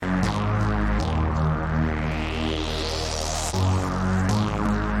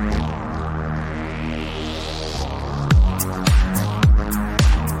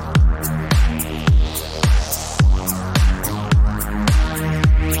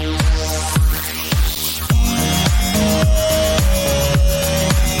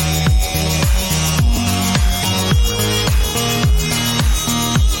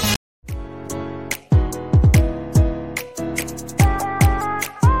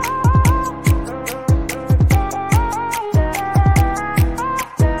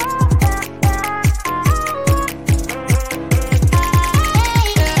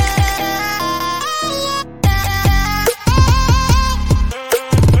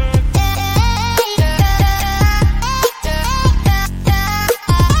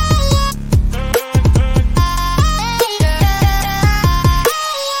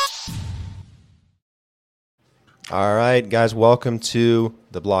right, guys, welcome to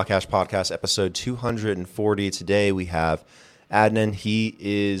the Blockhash Podcast, episode 240. Today we have Adnan. He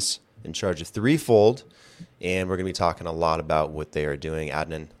is in charge of Threefold, and we're going to be talking a lot about what they are doing.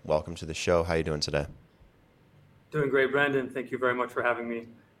 Adnan, welcome to the show. How are you doing today? Doing great, Brandon. Thank you very much for having me.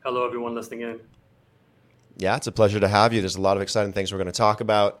 Hello, everyone listening in. Yeah, it's a pleasure to have you. There's a lot of exciting things we're going to talk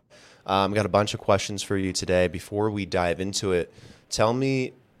about. We got a bunch of questions for you today. Before we dive into it, tell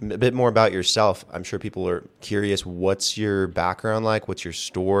me a bit more about yourself. I'm sure people are curious. What's your background like? What's your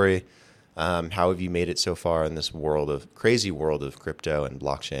story? How have you made it so far in this crazy world of crypto and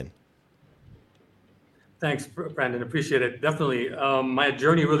blockchain? Thanks, Brandon. Appreciate it. Definitely. My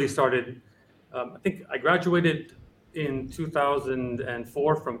journey really started, I think I graduated in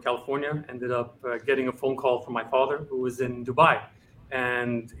 2004 from California, ended up getting a phone call from my father who was in Dubai.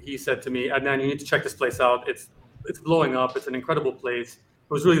 And he said to me, Adnan, you need to check this place out. It's blowing up. It's an incredible place.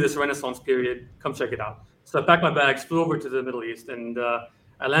 It was really this Renaissance period. Come check it out. So I packed my bags, flew over to the Middle East, and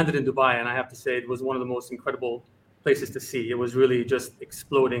I landed in Dubai. And I have to say, it was one of the most incredible places to see. It was really just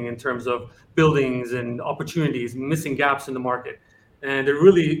exploding in terms of buildings and opportunities, missing gaps in the market. And it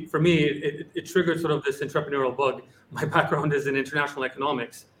really, for me, it triggered sort of this entrepreneurial bug. My background is in international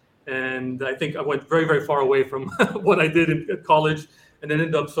economics. And I think I went very, very far away from what I did in college, and then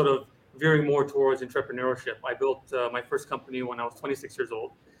ended up sort of veering more towards entrepreneurship. I built my first company when I was 26 years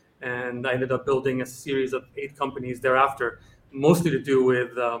old, and I ended up building a series of 8 companies thereafter, mostly to do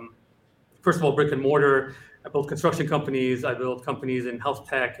with, first of all, brick and mortar. I built construction companies, I built companies in health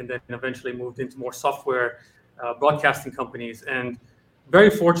tech, and then eventually moved into more software, broadcasting companies. And very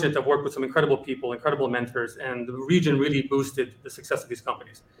fortunate to have worked with some incredible people, incredible mentors, and the region really boosted the success of these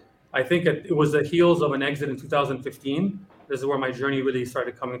companies. I think it was the heels of an exit in 2015. This is where my journey really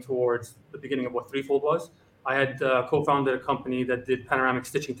started coming towards the beginning of what Threefold was. I had co-founded a company that did panoramic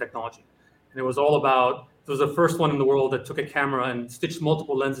stitching technology. And it was all about, it was the first one in the world that took a camera and stitched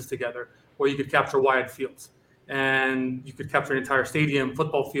multiple lenses together where you could capture wide fields. And you could capture an entire stadium,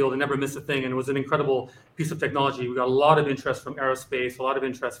 football field, and never miss a thing. And it was an incredible piece of technology. We got a lot of interest from aerospace, a lot of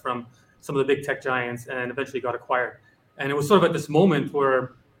interest from some of the big tech giants, and eventually got acquired. And it was sort of at this moment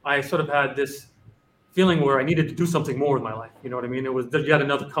where I sort of had this feeling where I needed to do something more with my life. You know what I mean? It was yet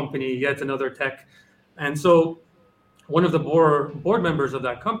another company, yet another tech. And so one of the board members of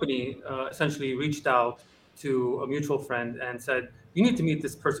that company essentially reached out to a mutual friend and said, you need to meet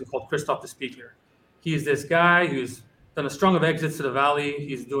this person called Christoph the Speaker. He's this guy who's done a string of exits to the Valley.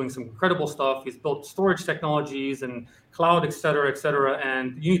 He's doing some incredible stuff. He's built storage technologies and cloud, et cetera, et cetera.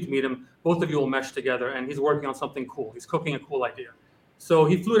 And you need to meet him. Both of you will mesh together. And he's working on something cool. He's cooking a cool idea. So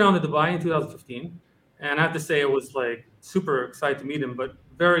he flew down to Dubai in 2015. And I have to say, I was like super excited to meet him. But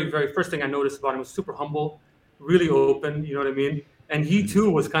very, very first thing I noticed about him was super humble, really open, you know what I mean? And he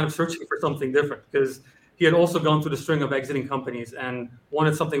too was kind of searching for something different because he had also gone through the string of exiting companies and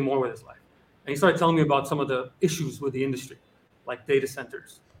wanted something more with his life. And he started telling me about some of the issues with the industry, like data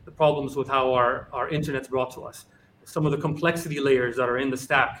centers, the problems with how our internet's brought to us, some of the complexity layers that are in the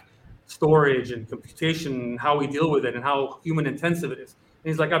stack, storage and computation, how we deal with it and how human intensive it is. And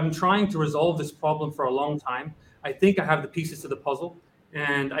he's like, I've been trying to resolve this problem for a long time. I think I have the pieces to the puzzle.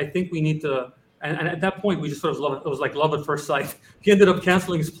 And I think we need to, and at that point, we just sort of, it was like love at first sight. He ended up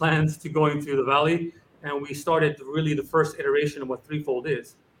canceling his plans to going to the Valley. And we started really the first iteration of what Threefold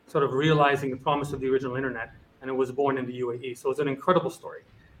is, sort of realizing the promise of the original internet. And it was born in the UAE. So it's an incredible story.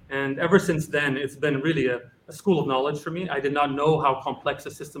 And ever since then, it's been really a school of knowledge for me. I did not know how complex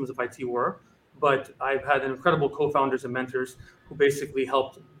the systems of IT were, but I've had incredible co-founders and mentors who basically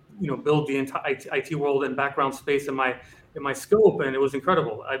helped, build the entire IT world and background space in my scope, and it was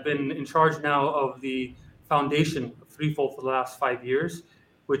incredible. I've been in charge now of the foundation of Threefold for the last 5 years,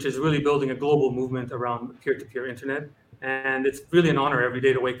 which is really building a global movement around peer-to-peer internet. And it's really an honor every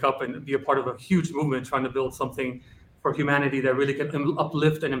day to wake up and be a part of a huge movement trying to build something for humanity that really can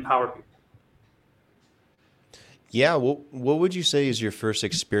uplift and empower people. Yeah, what would you say is your first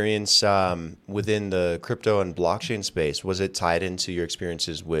experience within the crypto and blockchain space? Was it tied into your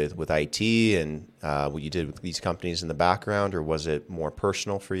experiences with IT and what you did with these companies in the background, or was it more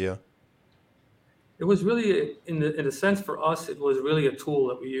personal for you? It was really, in a sense, for us, it was really a tool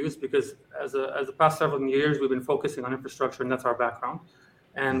that we used because as the past several years, we've been focusing on infrastructure, and that's our background.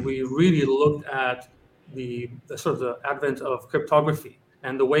 And we really looked at the sort of the advent of cryptography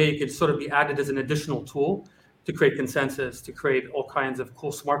and the way it could sort of be added as an additional tool to create consensus, to create all kinds of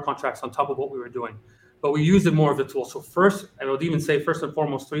cool smart contracts on top of what we were doing. But we used it more of the tool. So first, I would even say first and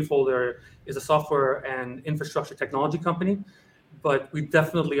foremost, Threefold is a software and infrastructure technology company. But we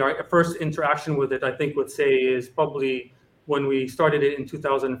definitely, our first interaction with it, I think would say is probably when we started it in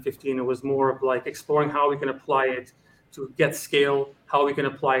 2015. It was more of like exploring how we can apply it to get scale, how we can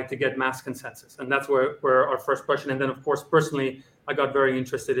apply it to get mass consensus. And that's where our first question. And then, of course, personally, I got very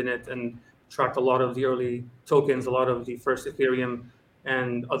interested in it and tracked a lot of the early tokens, a lot of the first Ethereum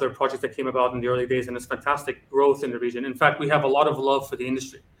and other projects that came about in the early days. And it's fantastic growth in the region. In fact, we have a lot of love for the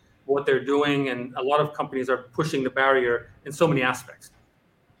industry, what they're doing. And a lot of companies are pushing the barrier in so many aspects.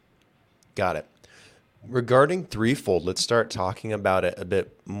 Got it. Regarding Threefold, let's start talking about it a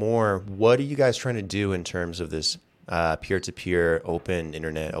bit more. What are you guys trying to do in terms of this peer-to-peer open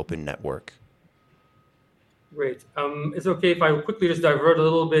internet, open network? Great. Is it okay if I quickly just divert a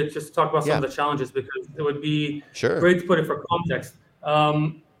little bit, just to talk about some of the challenges, because it would be great to put it for context.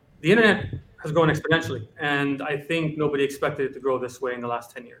 The internet has grown exponentially, and I think nobody expected it to grow this way in the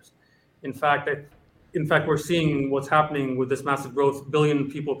last 10 years. In fact, we're seeing what's happening with this massive growth, billion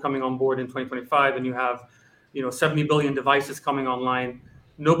people coming on board in 2025, and you have 70 billion devices coming online.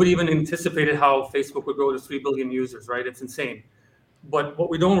 Nobody even anticipated how Facebook would grow to 3 billion users, right? It's insane. But what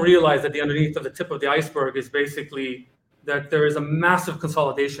we don't realize at the underneath of the tip of the iceberg is basically that there is a massive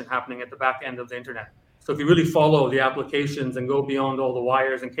consolidation happening at the back end of the internet. So if you really follow the applications and go beyond all the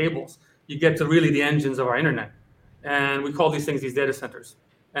wires and cables, you get to really the engines of our internet. And we call these things these data centers.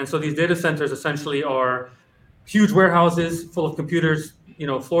 And so these data centers essentially are huge warehouses full of computers,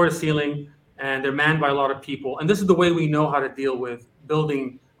 floor to ceiling, and they're manned by a lot of people. And this is the way we know how to deal with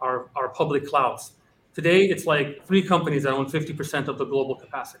building our public clouds. Today, it's like 3 companies that own 50% of the global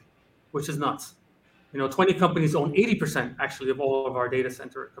capacity, which is nuts. 20 companies own 80% actually of all of our data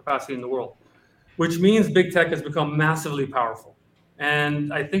center capacity in the world, which means big tech has become massively powerful.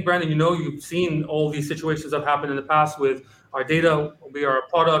 And I think, Brandon, you've seen all these situations that have happened in the past with our data. We are a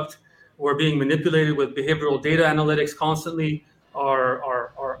product. We're being manipulated with behavioral data analytics constantly.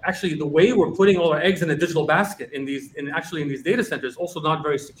 Are actually the way we're putting all our eggs in a digital basket in these data centers also not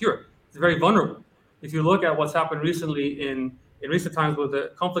very secure. It's very vulnerable. If you look at what's happened recently in recent times with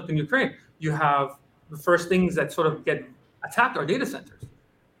the conflict in Ukraine, you have the first things that sort of get attacked are data centers.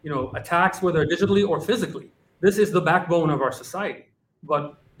 Attacks, whether digitally or physically. This is the backbone of our society.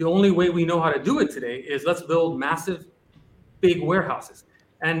 But the only way we know how to do it today is let's build massive, big warehouses.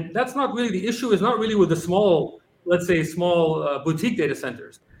 And that's not really the issue. Is not really with the small boutique data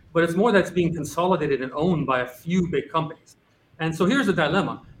centers, but it's more that's being consolidated and owned by a few big companies. And so here's the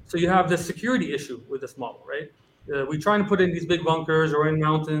dilemma. So you have this security issue with this model, right? We try and put in these big bunkers or in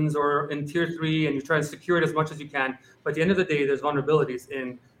mountains or in tier 3, and you try and secure it as much as you can. But at the end of the day, there's vulnerabilities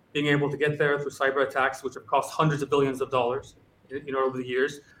in being able to get there through cyber attacks, which have cost hundreds of billions of dollars, over the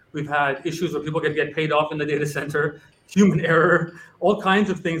years. We've had issues where people can get paid off in the data center, human error, all kinds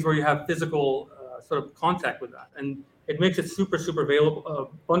of things where you have physical sort of contact with that. And it makes it super, super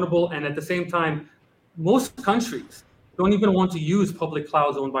vulnerable. And at the same time, most countries don't even want to use public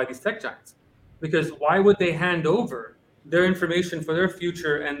clouds owned by these tech giants, because why would they hand over their information for their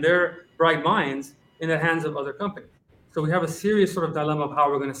future and their bright minds in the hands of other companies? So we have a serious sort of dilemma of how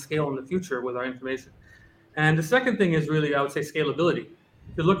we're going to scale in the future with our information. And the second thing is really, I would say, scalability.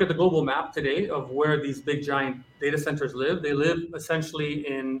 If you look at the global map today of where these big giant data centers live, they live essentially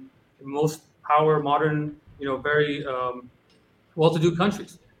in most power, modern, very well-to-do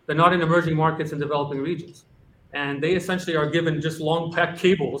countries. They're not in emerging markets and developing regions. And they essentially are given just long pack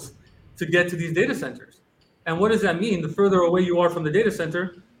cables to get to these data centers. And what does that mean? The further away you are from the data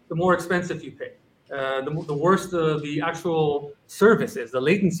center, the more expensive you pay. The worse the actual service is, the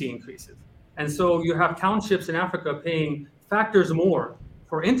latency increases. And so you have townships in Africa paying factors more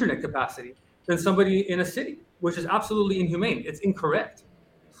for internet capacity than somebody in a city, which is absolutely inhumane. It's incorrect.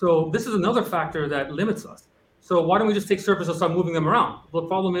 So this is another factor that limits us. So why don't we just take servers and start moving them around? The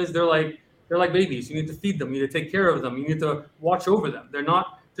problem is they're like babies. You need to feed them. You need to take care of them. You need to watch over them. They're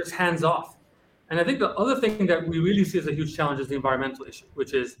not just hands off. And I think the other thing that we really see as a huge challenge is the environmental issue,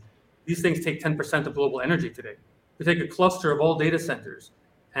 which is these things take 10% of global energy today. To take a cluster of all data centers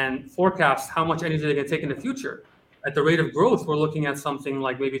and forecast how much energy they can take in the future, at the rate of growth, we're looking at something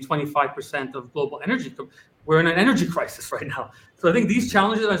like maybe 25% of global energy. We're in an energy crisis right now. So I think these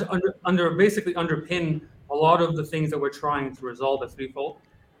challenges basically underpin a lot of the things that we're trying to resolve at Threefold.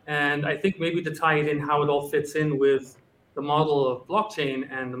 And I think maybe to tie it in how it all fits in with the model of blockchain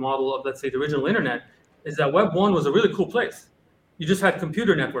and the model of, let's say, the original internet, is that Web 1 was a really cool place. You just had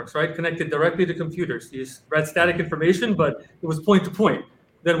computer networks, right? Connected directly to computers. You just read static information, but it was point to point.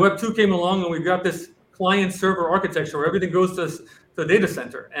 Then Web 2 came along and we've got this client server architecture where everything goes to the data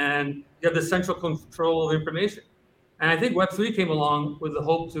center and you have the central control of information. And I think Web 3 came along with the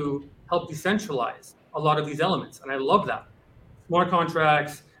hope to help decentralize a lot of these elements. And I love that. Smart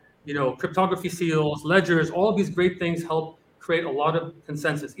contracts, cryptography seals, ledgers, all of these great things help create a lot of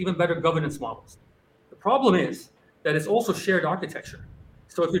consensus, even better governance models. The problem is that it's also shared architecture.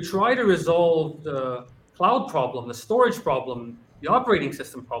 So if you try to resolve the cloud problem, the storage problem, the operating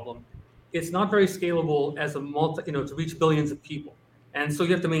system problem, it's not very scalable as a to reach billions of people. And so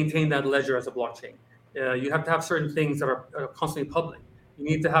you have to maintain that ledger as a blockchain. You have to have certain things that are constantly public. You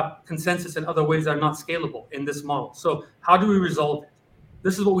need to have consensus in other ways that are not scalable in this model. So how do we resolve it?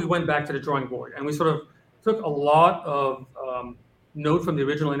 This is what we went back to the drawing board, and we sort of took a lot of note from the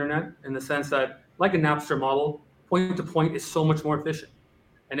original internet in the sense that, like a Napster model, point to point is so much more efficient.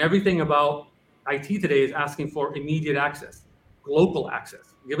 And everything about IT today is asking for immediate access, local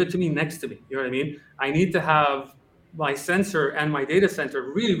access. Give it to me next to me. You know what I mean? I need to have my sensor and my data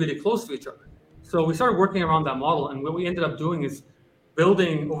center really, really close to each other. So we started working around that model, and what we ended up doing is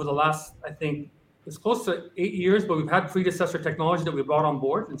building over the last, I think, it's close to 8 years, but we've had predecessor technology that we brought on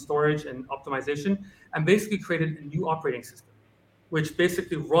board in storage and optimization, and basically created a new operating system, which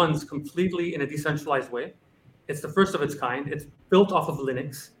basically runs completely in a decentralized way. It's the first of its kind. It's built off of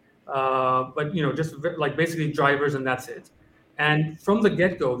Linux, but just like basically drivers, and that's it. And from the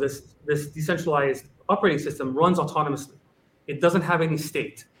get-go, this decentralized operating system runs autonomously. It doesn't have any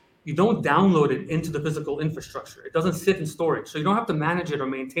state. You don't download it into the physical infrastructure. It doesn't sit in storage, so you don't have to manage it or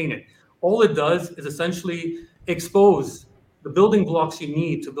maintain it. All it does is essentially expose the building blocks you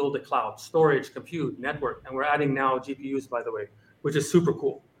need to build a cloud: storage, compute, network, and we're adding now GPUs, by the way, which is super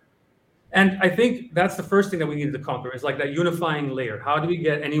cool. And I think that's the first thing that we needed to conquer, is like that unifying layer. How do we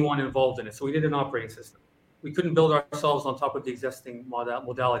get anyone involved in it? So we did an operating system. We couldn't build ourselves on top of the existing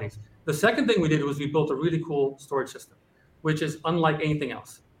modalities. The second thing we did was we built a really cool storage system, which is unlike anything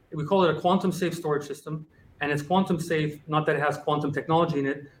else. We call it a quantum safe storage system, and it's quantum safe, not that it has quantum technology in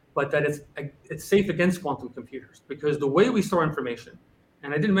it, but that it's safe against quantum computers. Because the way we store information,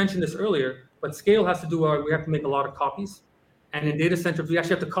 and I didn't mention this earlier, but scale has to do, we have to make a lot of copies. And in data centers, we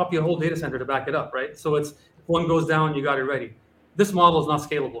actually have to copy a whole data center to back it up, right? So if one goes down, you got it ready. This model is not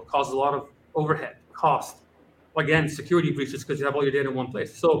scalable. It causes a lot of overhead, cost. Again, security breaches because you have all your data in one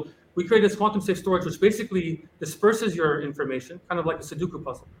place. So we created this quantum safe storage, which basically disperses your information, kind of like a Sudoku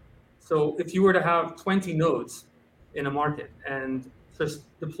puzzle. So if you were to have 20 nodes in a market and just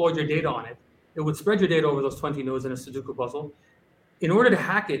deployed your data on it, it would spread your data over those 20 nodes in a Sudoku puzzle. In order to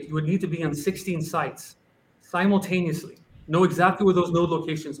hack it, you would need to be on 16 sites simultaneously, know exactly where those node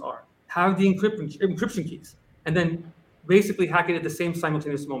locations are, have the encryption keys, and then basically hack it at the same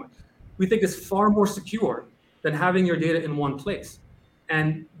simultaneous moment. We think it's far more secure than having your data in one place.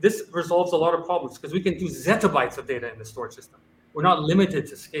 And this resolves a lot of problems because we can do zettabytes of data in the storage system. We're not limited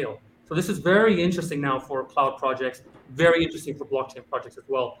to scale. So this is very interesting now for cloud projects, very interesting for blockchain projects as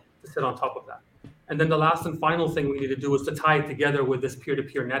well, to sit on top of that. And then the last and final thing we need to do is to tie it together with this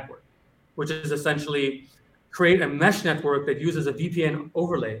peer-to-peer network, which is essentially create a mesh network that uses a VPN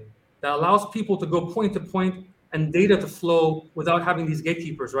overlay that allows people to go point to point and data to flow without having these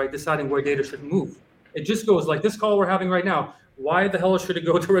gatekeepers, right, deciding where data should move. It just goes like this call we're having right now. Why the hell should it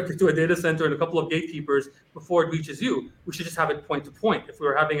go directly to a data center and a couple of gatekeepers before it reaches you? We should just have it point to point. If we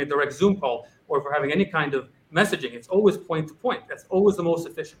were having a direct Zoom call or if we're having any kind of messaging, it's always point to point. That's always the most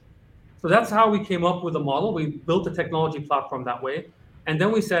efficient. So that's how we came up with the model. We built a technology platform that way. And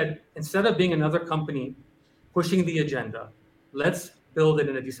then we said, instead of being another company pushing the agenda, let's build it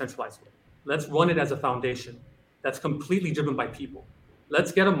in a decentralized way. Let's run it as a foundation that's completely driven by people.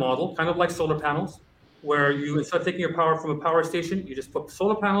 Let's get a model, kind of like solar panels, where you, instead of taking your power from a power station, you just put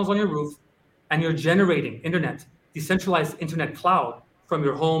solar panels on your roof and you're generating internet, decentralized internet cloud from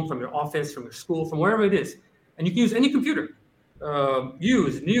your home, from your office, from your school, from wherever it is. And you can use any computer,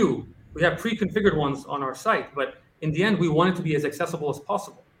 used, new. We have pre-configured ones on our site, but in the end, we want it to be as accessible as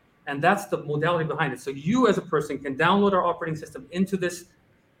possible. And that's the modality behind it. So you as a person can download our operating system into this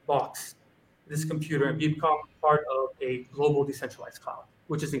box, this computer, and become part of a global decentralized cloud,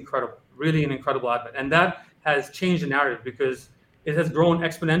 which is incredible, really an incredible advent. And that has changed the narrative because it has grown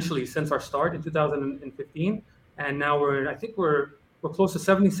exponentially since our start in 2015. And now we're close to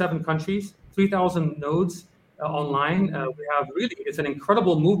 77 countries, 3,000 nodes online. We have really, it's an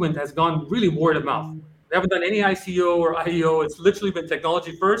incredible movement that has gone really word of mouth. We haven't done any ICO or IEO. It's literally been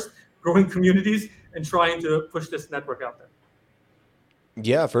technology first, growing communities, and trying to push this network out there.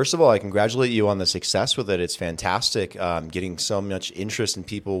 Yeah, first of all, I congratulate you on the success with it. It's fantastic, getting so much interest in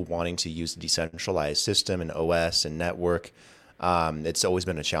people wanting to use the decentralized system and OS and network. It's always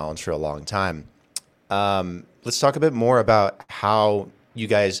been a challenge for a long time. Let's talk a bit more about how you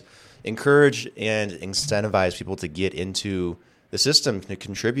guys encourage and incentivize people to get into the system to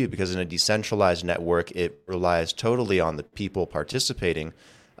contribute, because in a decentralized network, it relies totally on the people participating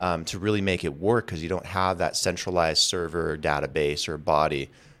to really make it work, because you don't have that centralized server, database, or body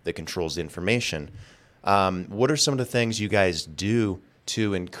that controls the information. What are some of the things you guys do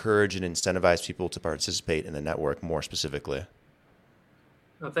to encourage and incentivize people to participate in the network more specifically?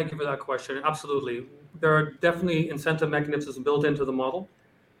 No, thank you for that question. Absolutely. There are definitely incentive mechanisms built into the model.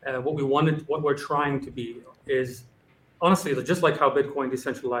 What we're trying to be is honestly, just like how Bitcoin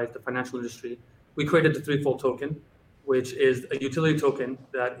decentralized the financial industry, we created the threefold token, which is a utility token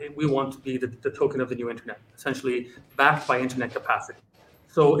that we want to be the token of the new internet, essentially backed by internet capacity.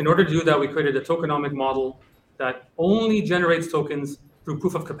 So in order to do that, we created a tokenomic model that only generates tokens through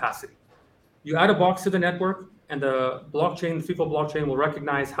proof of capacity. You add a box to the network, and the blockchain, the threefold blockchain, will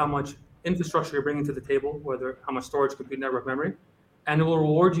recognize how much infrastructure you're bringing to the table, whether how much storage, compute, network memory, and it will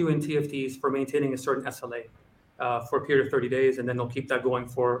reward you in TFTs for maintaining a certain SLA for a period of 30 days, and then they'll keep that going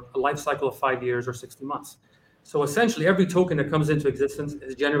for a life cycle of 5 years or 60 months. So essentially, every token that comes into existence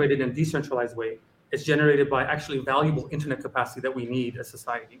is generated in a decentralized way. It's generated by actually valuable internet capacity that we need as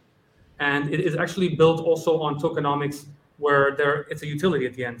society. And it is actually built also on tokenomics where it's a utility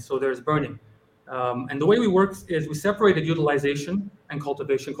at the end. So there's burning. And the way we work is we separated utilization and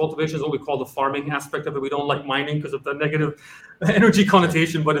cultivation. Cultivation is what we call the farming aspect of it. We don't like mining because of the negative energy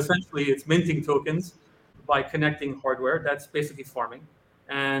connotation, but essentially it's minting tokens by connecting hardware. That's basically farming.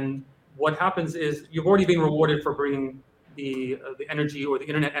 And what happens is you've already been rewarded for bringing the energy or the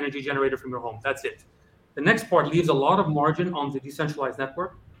internet energy generated from your home. That's it. The next part leaves a lot of margin on the decentralized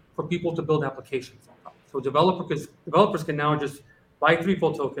network for people to build applications on top. So developers can now just buy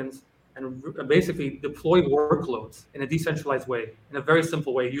threefold tokens and basically deploy workloads in a decentralized way, in a very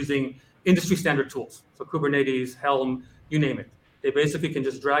simple way, using industry standard tools. So Kubernetes, Helm, you name it. They basically can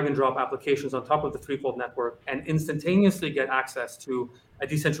just drag and drop applications on top of the threefold network and instantaneously get access to a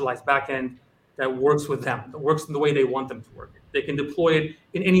decentralized backend that works with them, that works in the way they want them to work. They can deploy it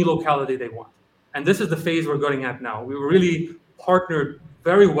in any locality they want. And this is the phase we're going at now. We really partnered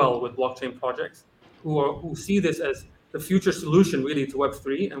very well with blockchain projects who see this as the future solution really to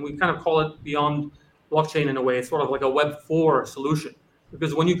Web3. And we kind of call it beyond blockchain in a way. It's sort of like a Web4 solution.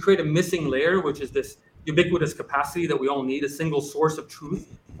 Because when you create a missing layer, which is this ubiquitous capacity that we all need, a single source of truth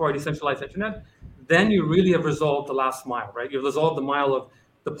for our decentralized internet, then you really have resolved the last mile, right? You've resolved the mile of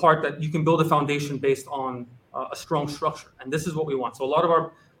the part that you can build a foundation based on a strong structure. And this is what we want. So a lot of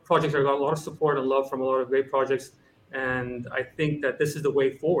our projects have got a lot of support and love from a lot of great projects. And I think that this is the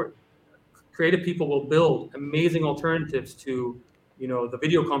way forward. Creative people will build amazing alternatives to, the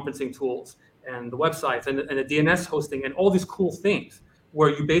video conferencing tools and the websites and the DNS hosting and all these cool things where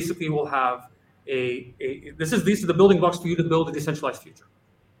you basically will have these are the building blocks for you to build a decentralized future.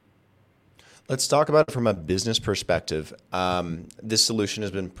 Let's talk about it from a business perspective. This solution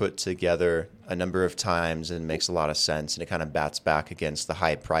has been put together a number of times and makes a lot of sense, and it kind of bats back against the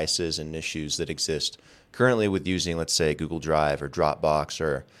high prices and issues that exist currently with using, let's say, Google Drive or Dropbox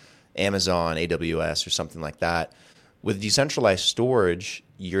or Amazon, AWS, or something like that. With decentralized storage,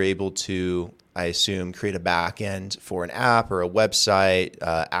 you're able to, I assume, create a backend for an app or a website,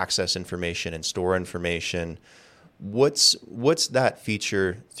 access information and store information. What's that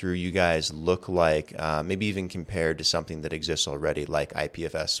feature through you guys look like? Maybe even compared to something that exists already, like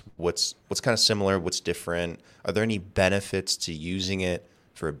IPFS. What's kind of similar? What's different? Are there any benefits to using it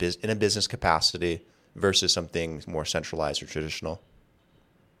for in a business capacity versus something more centralized or traditional?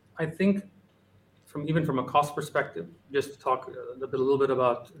 I think from a cost perspective, just to talk a little bit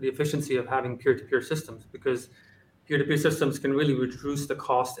about the efficiency of having peer-to-peer systems, because peer-to-peer systems can really reduce the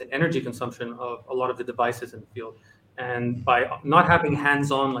cost and energy consumption of a lot of the devices in the field. And by not having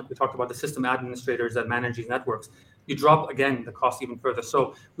hands-on, like we talked about, the system administrators that manage these networks, you drop, again, the cost even further.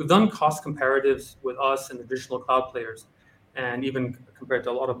 So we've done cost comparatives with us and the traditional cloud players. And even compared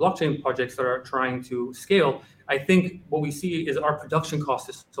to a lot of blockchain projects that are trying to scale, I think what we see is our production cost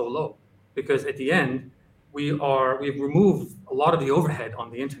is so low. Because at the end, we've removed a lot of the overhead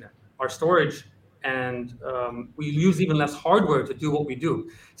on the internet. Our storage and we use even less hardware to do what we do.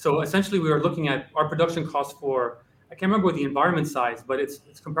 So essentially, we are looking at our production costs for, I can't remember what the environment size, but it's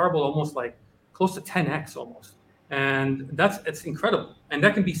comparable, almost like close to 10x almost. And it's incredible. And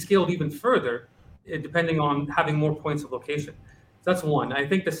that can be scaled even further depending on having more points of location. That's one. I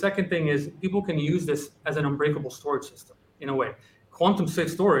think the second thing is people can use this as an unbreakable storage system in a way. Quantum safe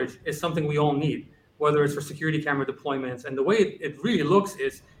storage is something we all need, whether it's for security camera deployments. And the way it really looks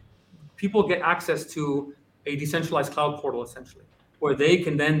is people get access to a decentralized cloud portal, essentially, where they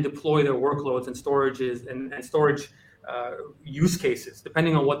can then deploy their workloads and storages and storage use cases,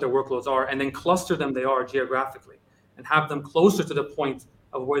 depending on what their workloads are, and then cluster them geographically and have them closer to the point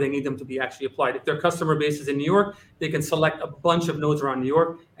of where they need them to be actually applied. If their customer base is in New York, they can select a bunch of nodes around New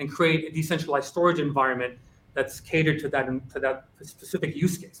York and create a decentralized storage environment that's catered to that specific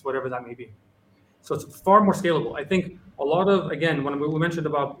use case, whatever that may be. So it's far more scalable. I think a lot of, again, when we mentioned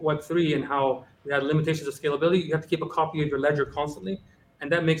about Web3 and how we had limitations of scalability, you have to keep a copy of your ledger constantly,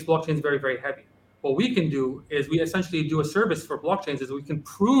 and that makes blockchains very, very heavy. What we can do is we essentially do a service for blockchains is we can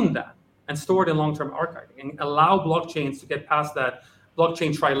prune that and store it in long-term archiving and allow blockchains to get past that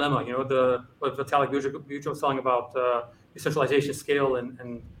blockchain trilemma, what Vitalik Buterin was telling about decentralization, scale,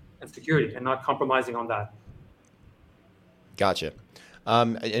 and security, and not compromising on that. Gotcha. I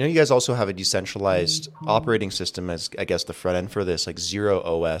know you guys also have a decentralized operating system as, I guess, the front end for this, like Zero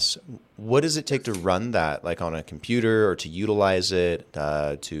OS. What does it take to run that, like on a computer, or to utilize it,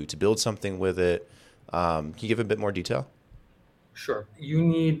 to build something with it? Can you give a bit more detail? Sure. You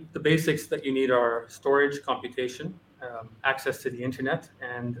need the basics that you need are storage, computation, access to the internet,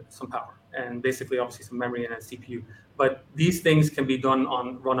 and some power, and basically, obviously, some memory and a CPU. But these things can be run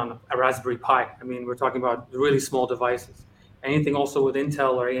on a Raspberry Pi. I mean, we're talking about really small devices. Anything also with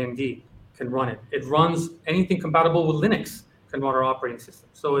Intel or AMD can run it. It runs anything compatible with Linux can run our operating system.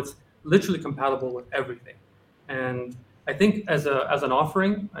 So it's literally compatible with everything. And I think as an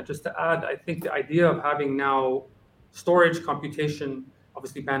offering, just to add, I think the idea of having now storage, computation,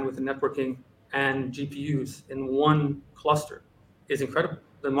 obviously bandwidth and networking, and GPUs in one cluster is incredible.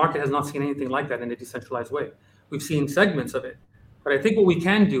 The market has not seen anything like that in a decentralized way. We've seen segments of it. But I think what we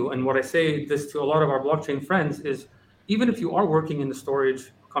can do, and what I say this to a lot of our blockchain friends, is even if you are working in the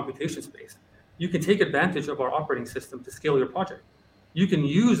storage computation space, you can take advantage of our operating system to scale your project. You can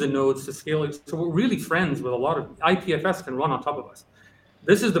use the nodes to scale it. So we're really friends with a lot of IPFS can run on top of us.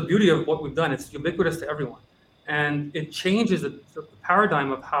 This is the beauty of what we've done. It's ubiquitous to everyone. And it changes the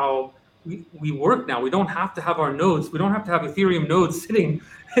paradigm of how we work now. We don't have to have our nodes. We don't have to have Ethereum nodes sitting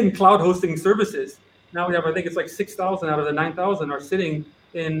in cloud hosting services. Now we have, I think it's like 6,000 out of the 9,000 are sitting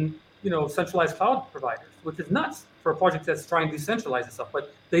in centralized cloud providers, which is nuts for a project that's trying to decentralize itself,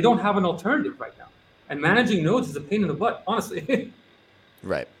 but they don't have an alternative right now. And managing nodes is a pain in the butt, honestly.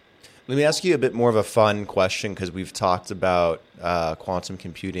 Right. Let me ask you a bit more of a fun question, because we've talked about quantum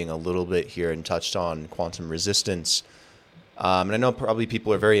computing a little bit here and touched on quantum resistance. And I know probably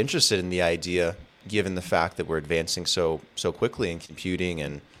people are very interested in the idea, given the fact that we're advancing so quickly in computing,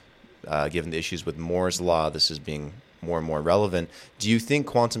 and given the issues with Moore's law, this is being more and more relevant. Do you think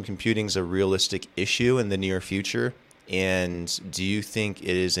quantum computing is a realistic issue in the near future? And do you think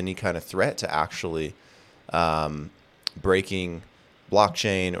it is any kind of threat to actually breaking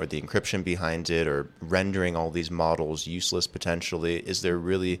blockchain or the encryption behind it, or rendering all these models useless potentially? Is there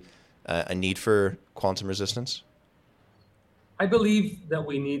really a need for quantum resistance? I believe that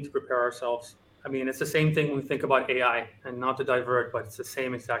we need to prepare ourselves. I mean, it's the same thing when we think about AI, and not to divert, but it's the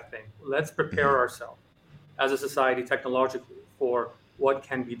same exact thing. Let's prepare ourselves as a society technologically for what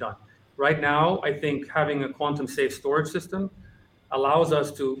can be done. Right now, I think having a quantum safe storage system allows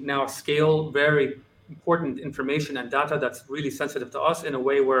us to now scale very important information and data that's really sensitive to us in a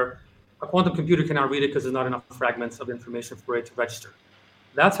way where a quantum computer cannot read it because there's not enough fragments of information for it to register.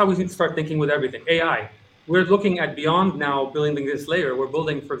 That's how we need to start thinking with everything. AI, we're looking at beyond now building this layer. We're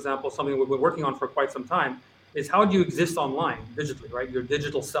building, for example, something we've been working on for quite some time, is how do you exist online digitally, right? Your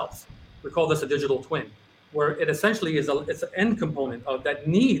digital self. We call this a digital twin, where it essentially is it's an end component of that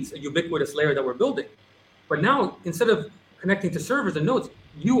needs a ubiquitous layer that we're building. But now, instead of connecting to servers and nodes,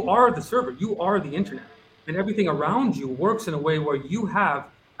 you are the server, you are the internet, and everything around you works in a way where you have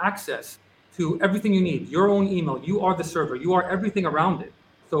access to everything you need, your own email, you are the server, you are everything around it.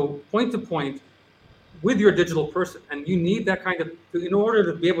 So point to point with your digital person, and you need that kind of, in order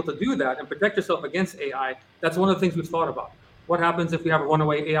to be able to do that and protect yourself against AI, that's one of the things we've thought about. What happens if we have a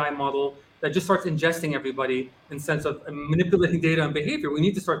runaway AI model that just starts ingesting everybody in the sense of manipulating data and behavior? We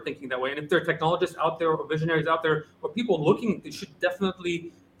need to start thinking that way. And if there are technologists out there or visionaries out there or people looking, they should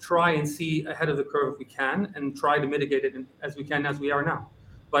definitely try and see ahead of the curve if we can, and try to mitigate it as we can, as we are now.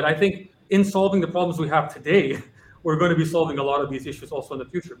 But I think in solving the problems we have today, we're going to be solving a lot of these issues also in the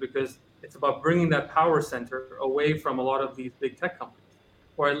future, because it's about bringing that power center away from a lot of these big tech companies,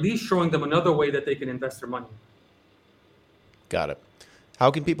 or at least showing them another way that they can invest their money. Got it. How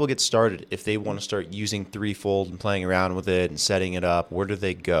can people get started if they want to start using Threefold and playing around with it and setting it up? Where do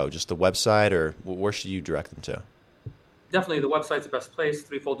they go? Just the website, or where should you direct them to? Definitely the website's the best place,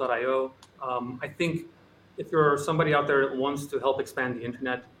 threefold.io. I think if you're somebody out there that wants to help expand the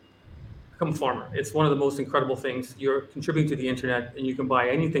internet, become a farmer. It's one of the most incredible things. You're contributing to the internet, and you can buy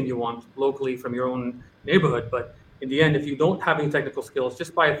anything you want locally from your own neighborhood. But in the end, if you don't have any technical skills,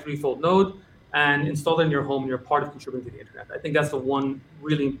 just buy a Threefold node and install it in your home. You're part of contributing to the internet. I think that's the one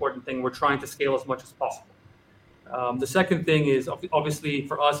really important thing. We're trying to scale as much as possible. The second thing is, obviously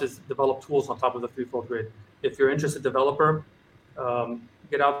for us, is develop tools on top of the Threefold grid. If you're an interested developer,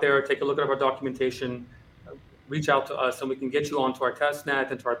 get out there, take a look at our documentation, reach out to us, and we can get you onto our test net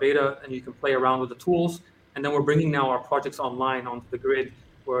and to our beta, and you can play around with the tools. And then we're bringing now our projects online onto the grid,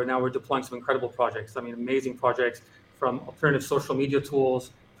 where now we're deploying some incredible projects. I mean, amazing projects, from alternative social media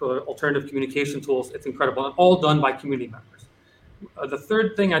tools to alternative communication tools. It's incredible, and all done by community members. The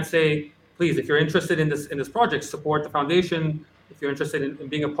third thing I'd say, please, if you're interested in this project, support the foundation. If you're interested in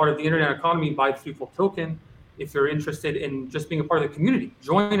being a part of the internet economy, buy the Threefold token. If you're interested in just being a part of the community,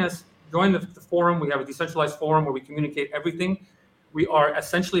 join us. Join the forum. We have a decentralized forum where we communicate everything. We are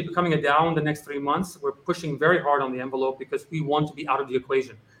essentially becoming a DAO in the next 3 months. We're pushing very hard on the envelope because we want to be out of the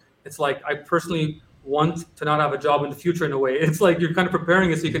equation. It's like, I personally want to not have a job in the future in a way. It's like you're kind of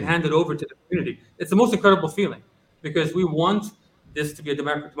preparing it so you can hand it over to the community. It's the most incredible feeling, because we want this to be a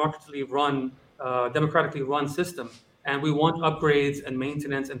democratically run system. And we want upgrades and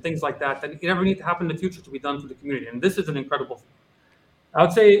maintenance and things like that you never need to happen in the future to be done for the community. And this is an incredible thing. I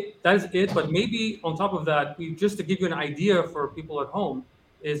would say that is it, but maybe on top of that, just to give you an idea for people at home,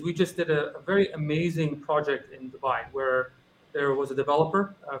 is we just did a very amazing project in Dubai where there was a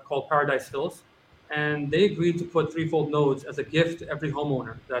developer called Paradise Hills, and they agreed to put Threefold nodes as a gift to every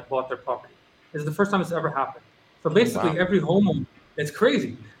homeowner that bought their property. This is the first time it's ever happened. So basically, every homeowner, it's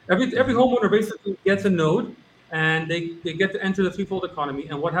crazy. Every homeowner basically gets a node, and they get to enter the Threefold economy.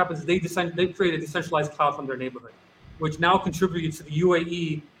 And what happens is they create a decentralized cloud from their neighborhood, which now contributes to the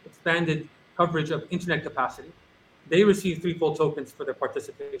UAE expanded coverage of internet capacity. They receive Threefold tokens for their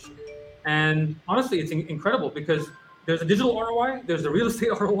participation. And honestly, it's incredible because there's a digital ROI, there's a real estate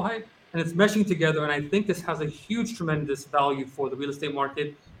ROI, and it's meshing together. And I think this has a huge, tremendous value for the real estate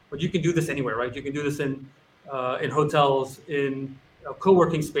market. But you can do this anywhere, right? You can do this in hotels, in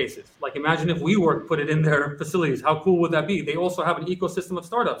co-working spaces. Like, imagine if WeWork put it in their facilities. How cool would that be? They also have an ecosystem of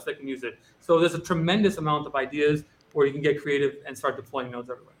startups that can use it. So there's a tremendous amount of ideas where you can get creative and start deploying nodes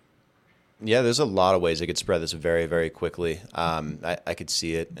everywhere. Yeah, there's a lot of ways they could spread this very, very quickly. I could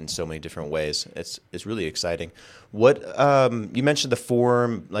see it in so many different ways. It's really exciting. What you mentioned the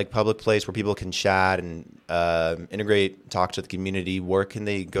forum, like public place where people can chat and integrate, talk to the community. Where can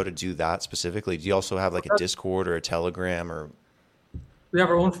they go to do that specifically? Do you also have like a Discord or a Telegram or? We have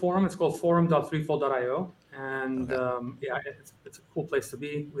our own forum. It's called forum.threefold.io. And it's a cool place to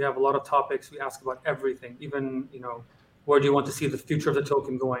be. We have a lot of topics. We ask about everything, even, where do you want to see the future of the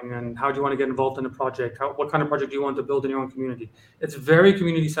token going, and how do you want to get involved in a project? What kind of project do you want to build in your own community? It's very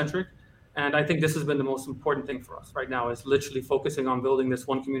community centric. And I think this has been the most important thing for us right now, is literally focusing on building this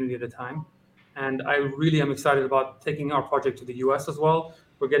one community at a time. And I really am excited about taking our project to the US as well.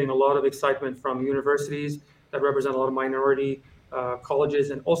 We're getting a lot of excitement from universities that represent a lot of minority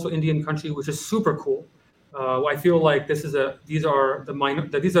colleges, and also Indian country, which is super cool. I feel like these are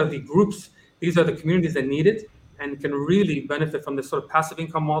the groups, these are the communities that need it and can really benefit from this sort of passive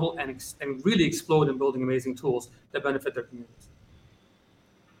income model and really explode in building amazing tools that benefit their communities.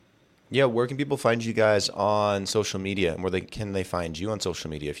 Yeah, where can people find you guys on social media, and where can they find you on social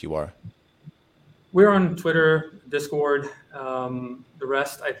media if you are? We're on Twitter, Discord, the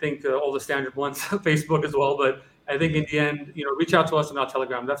rest, I think all the standard ones, Facebook as well. But I think in the end, reach out to us on our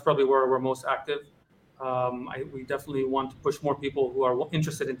Telegram. That's probably where we're most active. We definitely want to push more people who are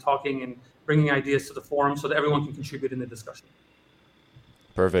interested in talking and bringing ideas to the forum so that everyone can contribute in the discussion.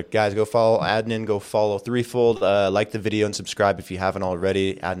 Perfect. Guys, go follow Adnan, go follow Threefold, like the video and subscribe if you haven't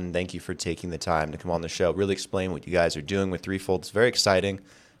already. Adnan, thank you for taking the time to come on the show, really explain what you guys are doing with Threefold. It's very exciting.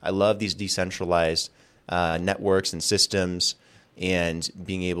 I love these decentralized networks and systems, and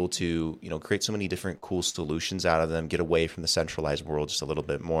being able to create so many different cool solutions out of them, get away from the centralized world just a little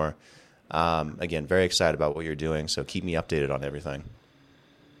bit more. Again, very excited about what you're doing, so keep me updated on everything.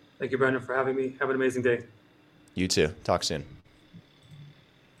 Thank you, Brandon, for having me. Have an amazing day. You too. Talk soon.